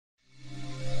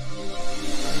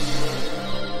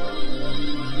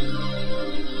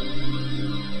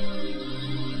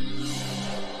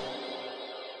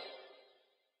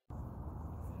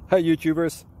Hi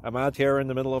YouTubers, I'm out here in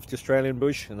the middle of the Australian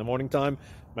bush in the morning time.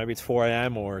 Maybe it's 4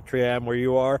 a.m. or 3 a.m. where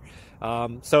you are.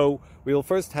 So we'll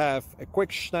first have a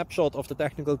quick snapshot of the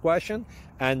technical question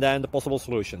and then the possible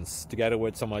solutions, together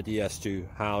with some ideas to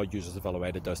how users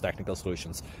evaluated those technical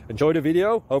solutions. Enjoy the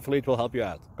video, hopefully it will help you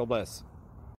out. God bless.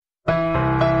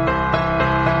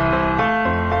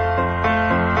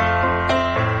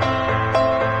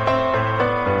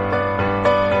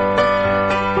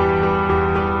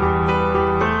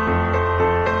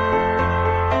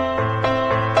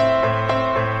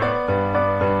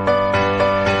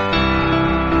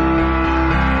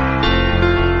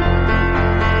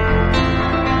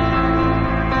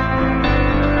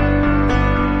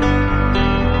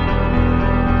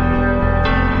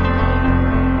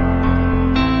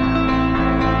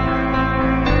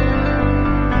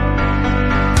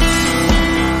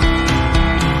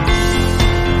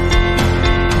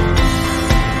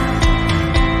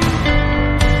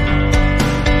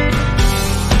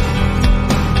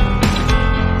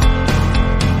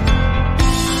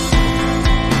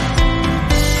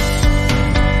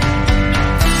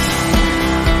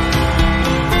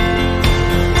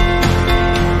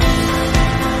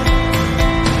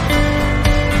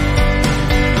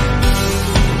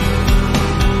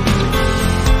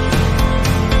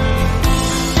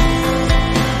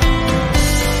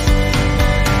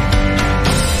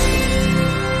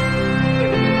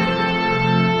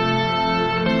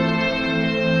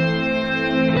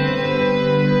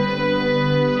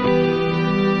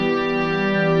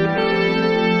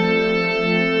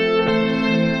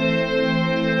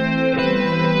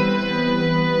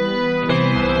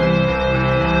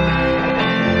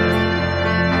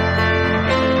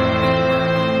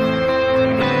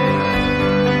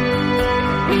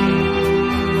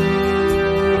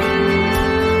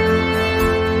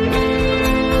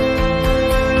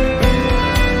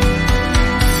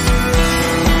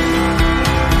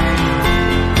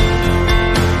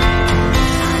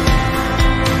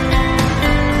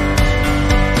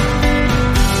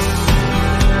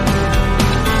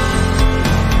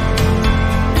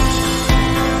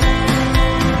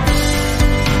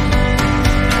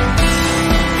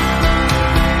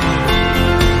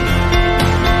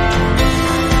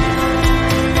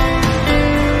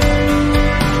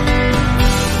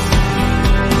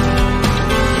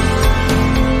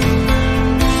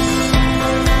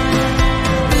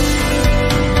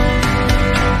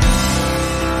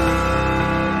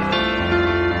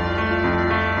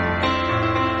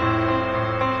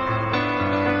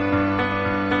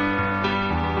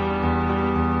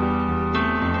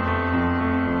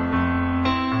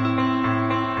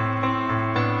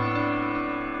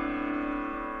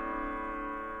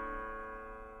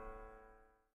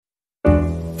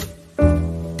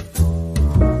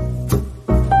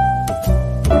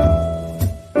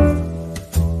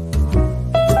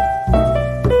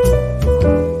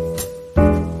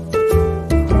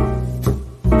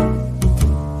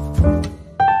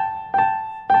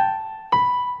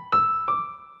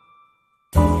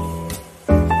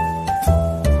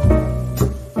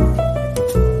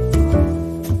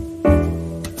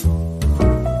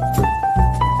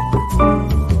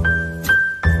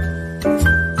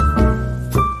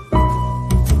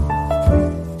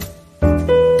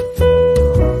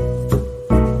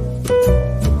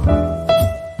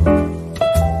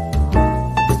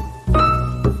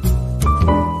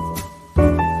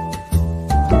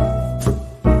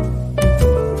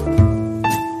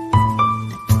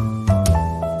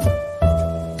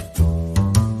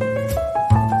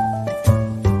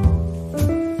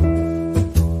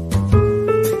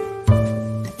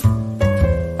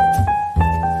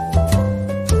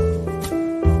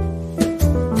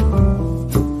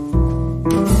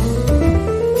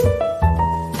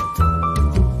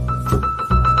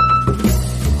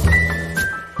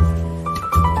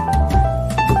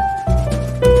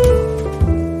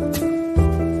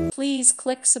 Please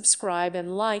click subscribe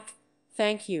and like.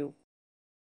 Thank you.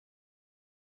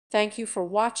 Thank you for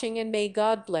watching, and may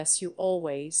God bless you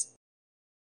always.